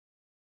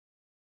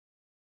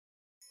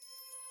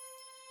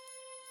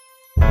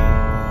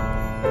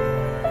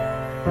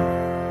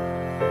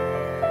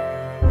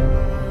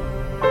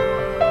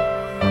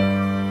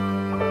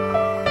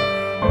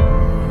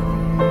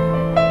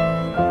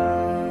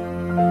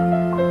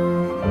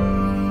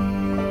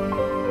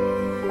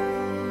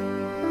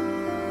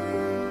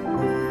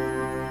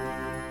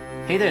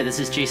Hey there, this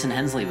is Jason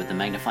Hensley with the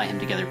Magnify Him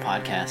Together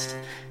podcast.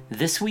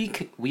 This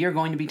week, we are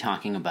going to be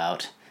talking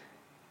about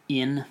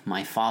in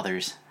my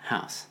Father's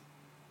house.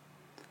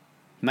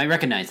 You might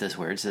recognize those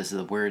words. Those are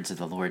the words of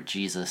the Lord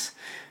Jesus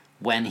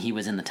when he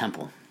was in the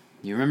temple.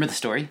 You remember the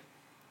story?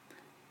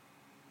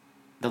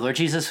 The Lord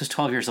Jesus was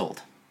 12 years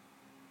old.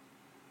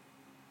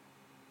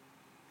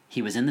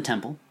 He was in the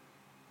temple,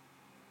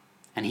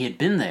 and he had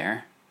been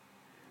there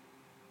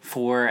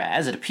for,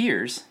 as it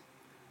appears,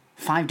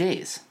 5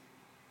 days.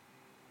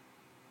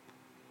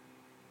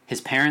 His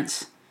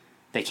parents,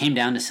 they came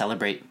down to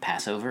celebrate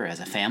Passover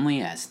as a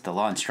family, as the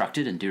law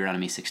instructed in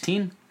Deuteronomy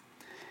 16.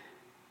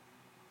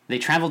 They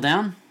traveled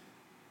down,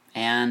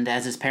 and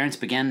as his parents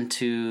began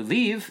to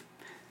leave,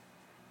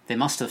 they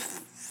must have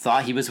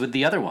thought he was with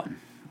the other one,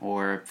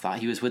 or thought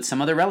he was with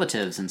some other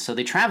relatives, and so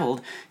they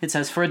traveled, it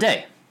says, for a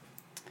day.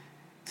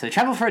 So they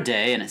travel for a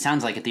day, and it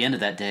sounds like at the end of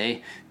that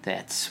day,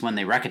 that's when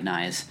they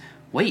recognize,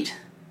 wait,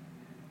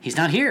 he's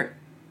not here.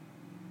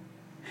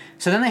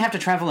 So then they have to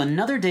travel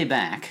another day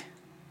back,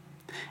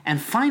 and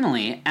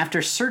finally,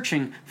 after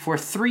searching for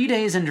 3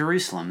 days in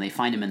Jerusalem, they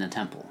find him in the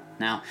temple.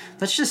 Now,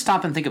 let's just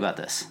stop and think about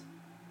this.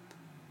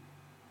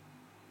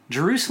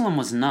 Jerusalem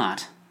was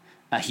not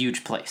a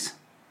huge place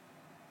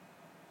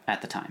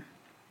at the time.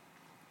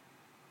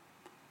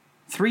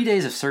 3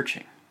 days of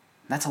searching,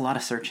 that's a lot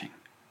of searching.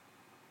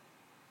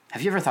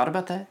 Have you ever thought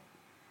about that?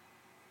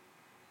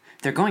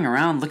 They're going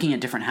around looking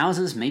at different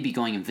houses, maybe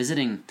going and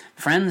visiting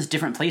friends,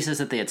 different places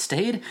that they had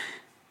stayed,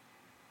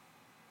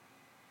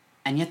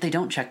 and yet they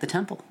don't check the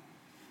temple.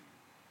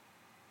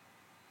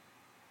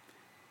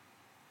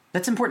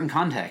 That's important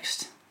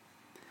context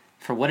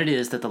for what it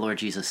is that the Lord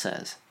Jesus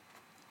says.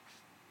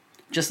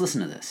 Just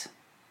listen to this.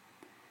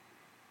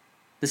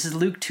 This is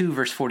Luke 2,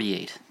 verse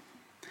 48.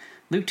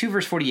 Luke 2,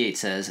 verse 48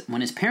 says,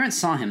 "When his parents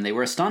saw him, they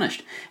were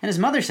astonished. And his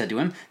mother said to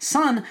him,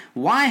 'Son,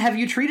 why have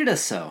you treated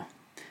us so?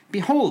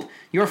 Behold,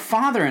 your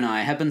father and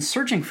I have been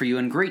searching for you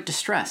in great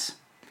distress.'"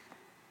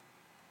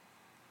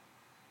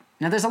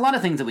 Now, there's a lot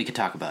of things that we could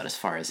talk about as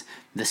far as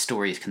this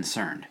story is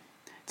concerned.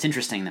 It's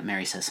interesting that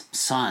Mary says,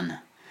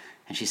 "Son,"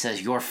 and she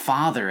says, "Your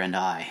father and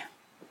I."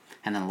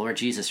 And then the Lord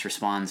Jesus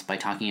responds by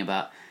talking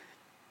about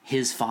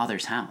his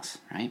Father's house,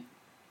 right?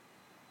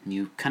 And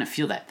you kind of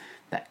feel that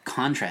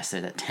contrast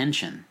there, that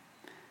tension,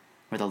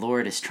 where the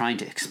Lord is trying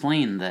to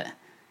explain that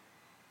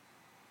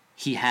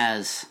he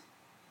has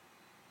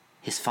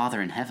his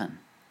Father in heaven,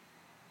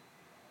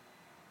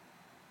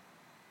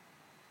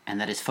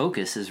 and that his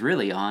focus is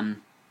really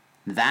on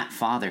that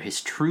Father, his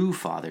true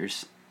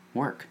Father's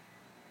work.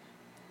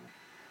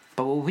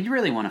 But what we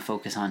really want to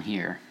focus on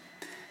here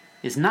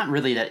is not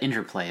really that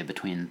interplay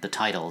between the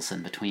titles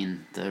and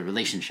between the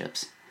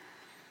relationships,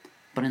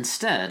 but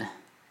instead,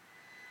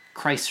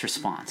 Christ's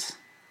response.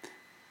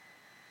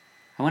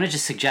 I want to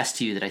just suggest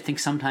to you that I think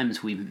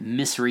sometimes we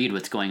misread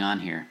what's going on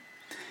here.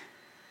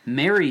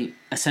 Mary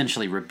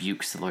essentially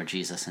rebukes the Lord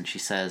Jesus, and she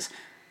says,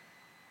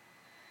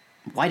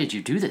 "Why did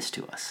you do this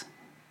to us?"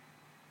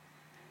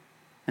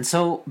 And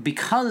so,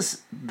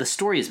 because the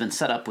story has been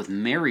set up with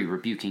Mary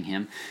rebuking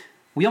him,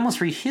 we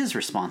almost read his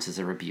response as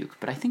a rebuke,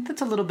 but I think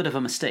that's a little bit of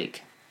a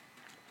mistake.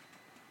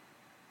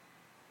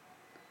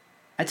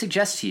 I'd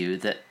suggest to you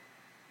that,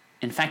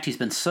 in fact, he's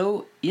been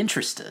so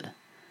interested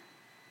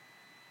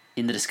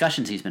in the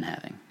discussions he's been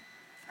having,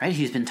 right?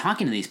 He's been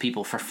talking to these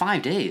people for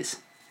 5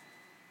 days.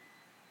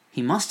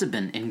 He must have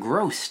been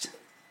engrossed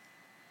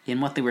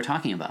in what they were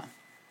talking about.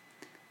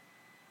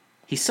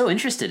 He's so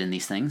interested in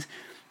these things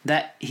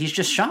that he's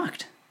just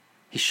shocked.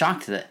 He's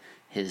shocked that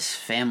his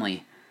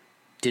family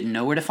didn't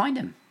know where to find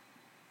him.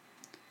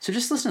 So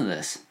just listen to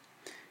this.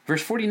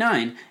 Verse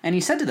 49, "And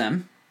he said to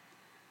them,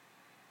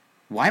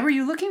 'Why were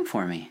you looking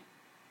for me?'"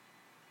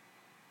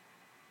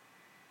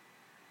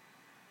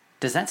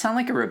 Does that sound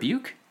like a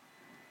rebuke?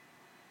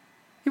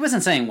 He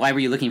wasn't saying, "Why were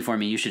you looking for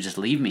me? You should just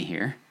leave me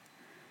here."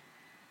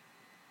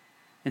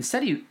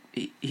 Instead,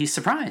 he's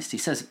surprised. He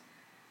says,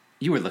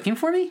 "You were looking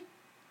for me?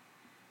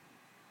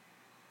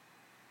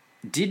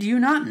 Did you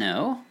not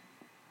know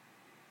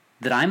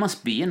that I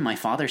must be in my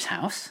Father's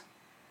house?"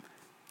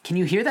 Can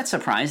you hear that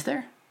surprise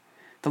there?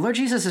 The Lord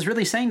Jesus is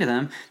really saying to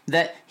them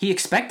that he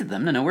expected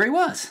them to know where he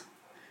was.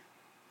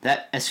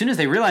 That as soon as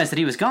they realized that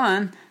he was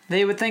gone,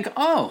 they would think,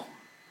 "Oh,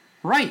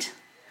 right,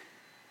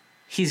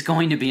 he's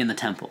going to be in the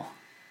temple."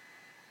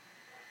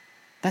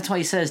 That's why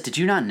he says, "Did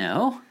you not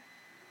know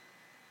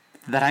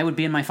that I would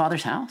be in my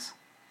Father's house?"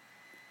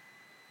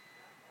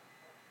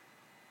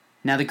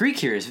 Now, the Greek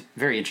here is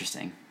very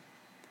interesting.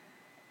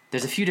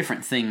 There's a few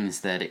different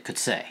things that it could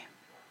say.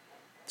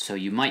 So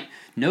you might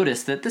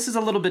notice that this is a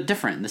little bit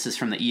different. This is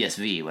from the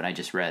ESV, what I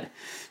just read.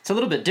 It's a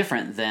little bit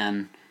different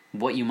than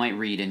what you might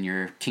read in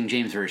your King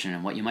James Version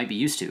and what you might be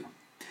used to.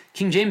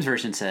 King James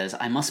Version says,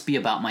 "I must be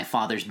about my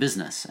Father's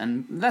business."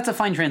 And that's a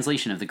fine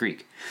translation of the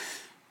Greek.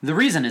 The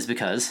reason is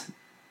because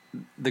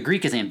the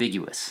Greek is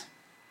ambiguous.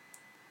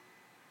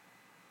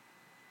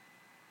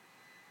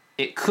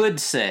 It could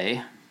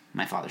say,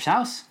 "my Father's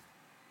house."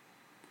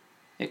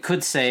 It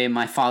could say,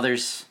 "my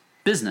Father's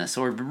business,"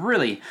 or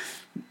really,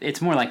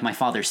 It's more like my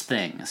Father's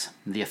things,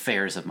 the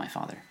affairs of my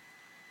Father.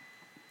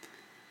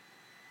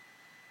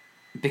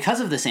 Because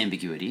of this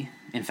ambiguity,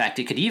 in fact,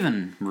 it could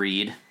even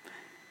read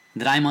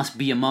that I must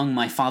be among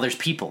my Father's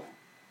people.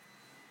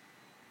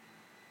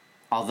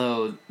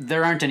 Although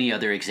there aren't any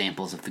other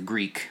examples of the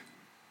Greek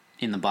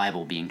in the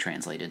Bible being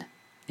translated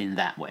in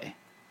that way.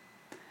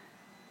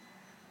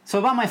 So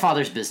about my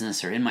Father's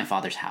business or in my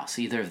Father's house,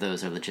 either of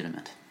those are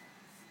legitimate.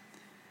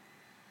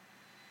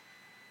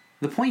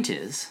 The point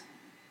is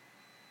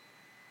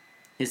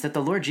that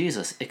the Lord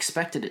Jesus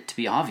expected it to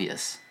be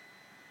obvious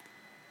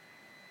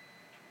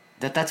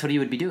that that's what he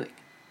would be doing.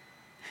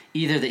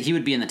 Either that he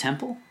would be in the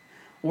temple,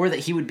 or that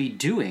he would be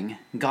doing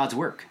God's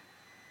work.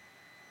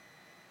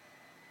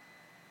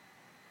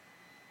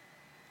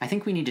 I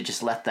think we need to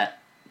just let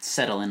that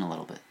settle in a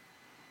little bit.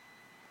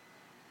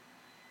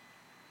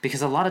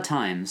 Because a lot of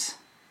times,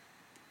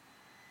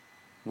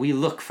 we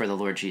look for the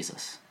Lord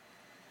Jesus.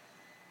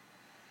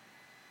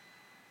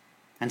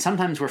 And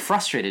sometimes we're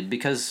frustrated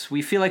because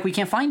we feel like we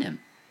can't find him.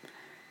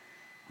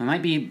 We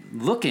might be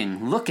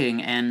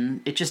looking,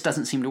 and it just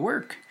doesn't seem to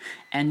work.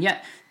 And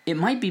yet, it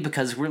might be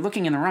because we're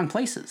looking in the wrong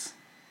places.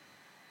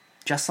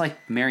 Just like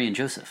Mary and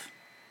Joseph.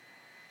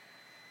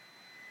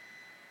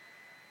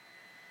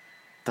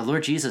 The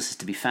Lord Jesus is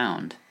to be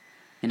found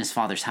in his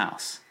Father's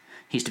house.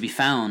 He's to be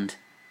found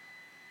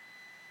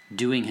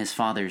doing his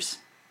Father's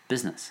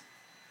business.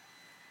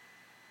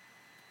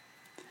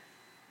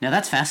 Now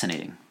that's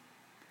fascinating.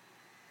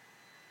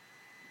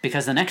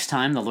 Because the next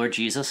time the Lord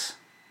Jesus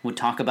would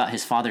talk about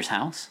his Father's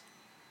house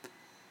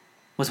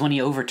was when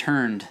he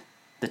overturned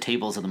the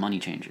tables of the money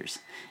changers.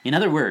 In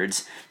other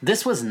words,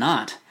 this was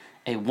not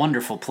a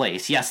wonderful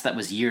place. Yes, that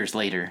was years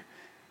later.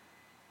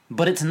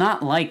 But it's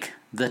not like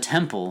the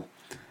temple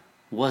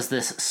was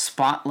this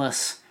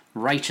spotless,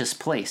 righteous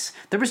place.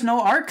 There was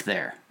no ark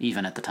there,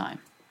 even at the time.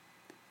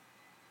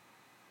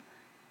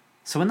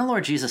 So when the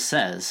Lord Jesus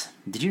says,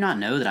 "Did you not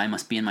know that I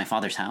must be in my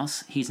Father's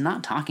house?" he's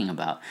not talking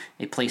about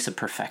a place of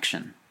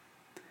perfection.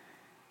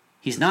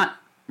 He's not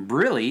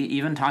really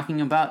even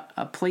talking about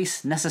a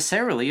place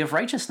necessarily of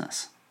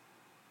righteousness.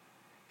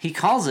 He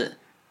calls it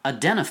a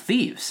den of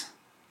thieves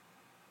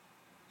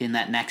in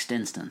that next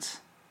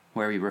instance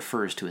where he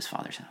refers to his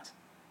Father's house.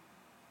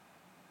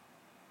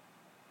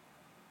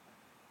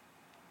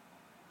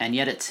 And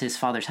yet it's his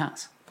Father's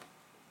house.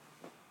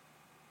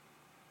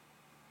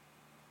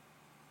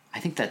 I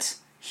think that's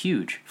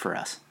huge for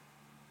us.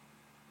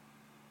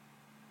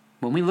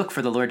 When we look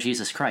for the Lord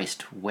Jesus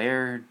Christ,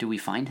 where do we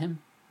find him?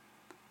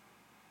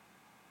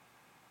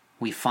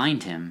 We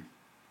find him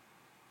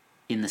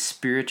in the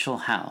spiritual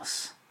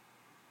house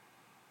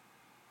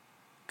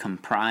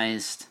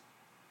comprised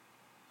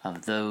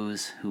of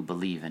those who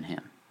believe in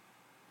him.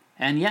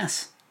 And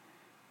yes,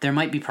 there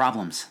might be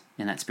problems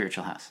in that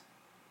spiritual house.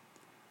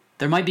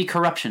 There might be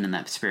corruption in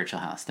that spiritual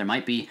house. There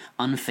might be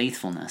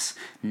unfaithfulness.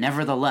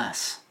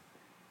 Nevertheless,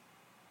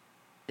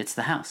 it's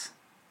the house.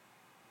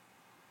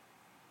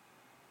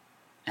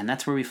 And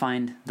that's where we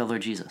find the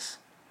Lord Jesus.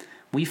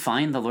 We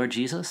find the Lord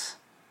Jesus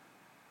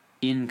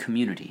in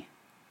community,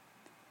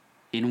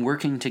 in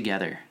working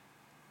together,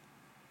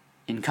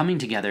 in coming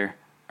together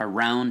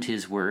around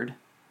his word,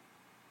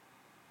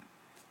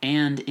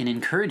 and in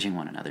encouraging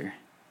one another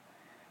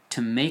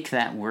to make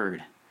that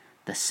word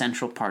the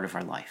central part of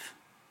our life.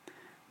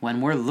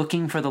 When we're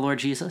looking for the Lord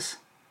Jesus,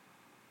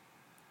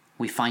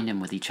 we find him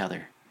with each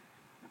other.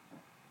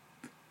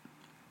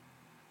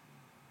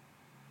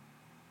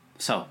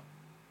 So,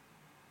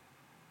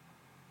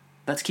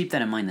 let's keep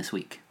that in mind this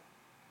week.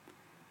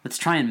 Let's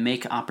try and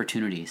make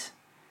opportunities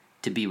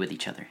to be with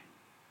each other.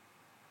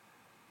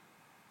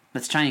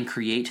 Let's try and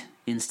create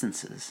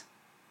instances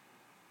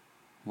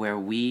where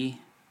we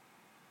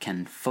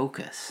can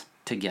focus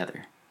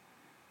together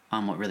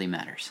on what really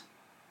matters.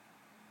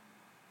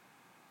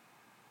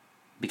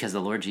 Because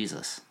the Lord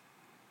Jesus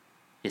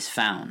is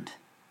found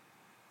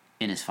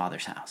in his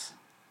Father's house.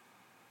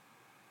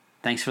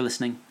 Thanks for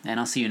listening, and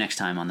I'll see you next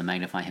time on the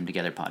Magnify Him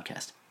Together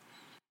podcast.